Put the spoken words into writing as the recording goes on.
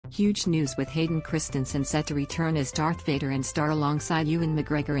Huge news with Hayden Christensen set to return as Darth Vader and star alongside Ewan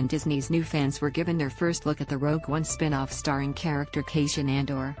McGregor, and Disney's new fans were given their first look at the Rogue One spin-off starring character Casian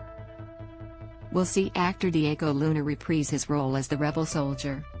Andor. We'll see actor Diego Luna reprise his role as the rebel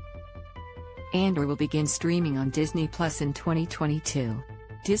soldier. Andor will begin streaming on Disney Plus in 2022.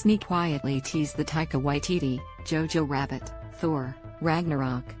 Disney quietly teased the Taika Waititi, JoJo Rabbit, Thor,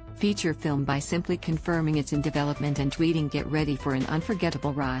 Ragnarok feature film by simply confirming it's in development and tweeting, "Get ready for an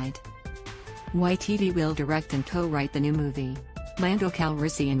unforgettable ride." Waititi will direct and co-write the new movie. Lando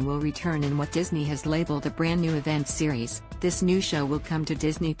Calrissian will return in what Disney has labeled a brand new event series. This new show will come to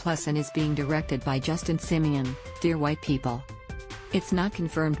Disney Plus and is being directed by Justin Simien, Dear White People. It's not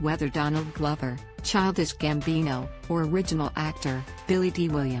confirmed whether Donald Glover, Childish Gambino, or original actor, Billy D.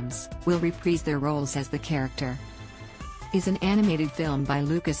 Williams, will reprise their roles as the character. Is an animated film by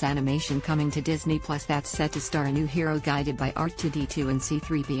Lucas Animation coming to Disney Plus that's set to star a new hero guided by R2-D2 and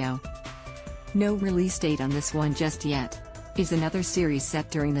C-3PO. No release date on this one just yet. Is another series set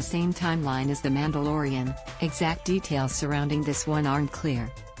during the same timeline as The Mandalorian? Exact details surrounding this one aren't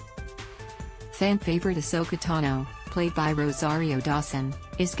clear. Fan favorite Ahsoka Tano, played by Rosario Dawson,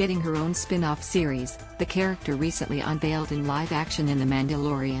 is getting her own spin-off series. The character recently unveiled in live action in The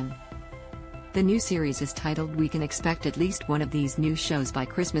Mandalorian. The new series is titled "We Can Expect At Least One of These New Shows by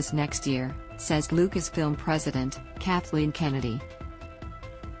Christmas Next Year," says Lucasfilm president, Kathleen Kennedy.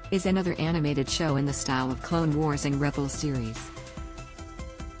 Is another animated show in the style of Clone Wars and Rebels series.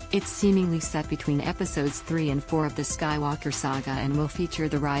 It's seemingly set between episodes 3 and 4 of the Skywalker saga and will feature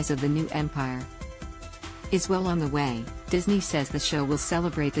the rise of the new empire. Is well on the way. Disney says the show will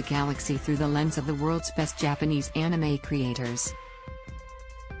celebrate the galaxy through the lens of the world's best Japanese anime creators.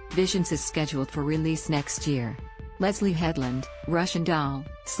 Visions is scheduled for release next year. Leslie Headland, Russian doll,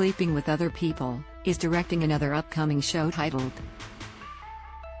 Sleeping with Other People, is directing another upcoming show titled.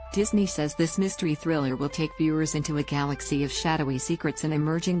 Disney says this mystery thriller will take viewers into a galaxy of shadowy secrets and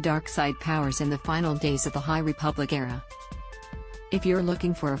emerging dark side powers in the final days of the High Republic era. If you're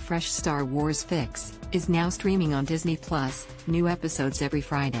looking for a fresh Star Wars fix, is now streaming on Disney Plus, new episodes every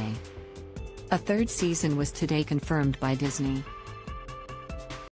Friday. A third season was today confirmed by Disney.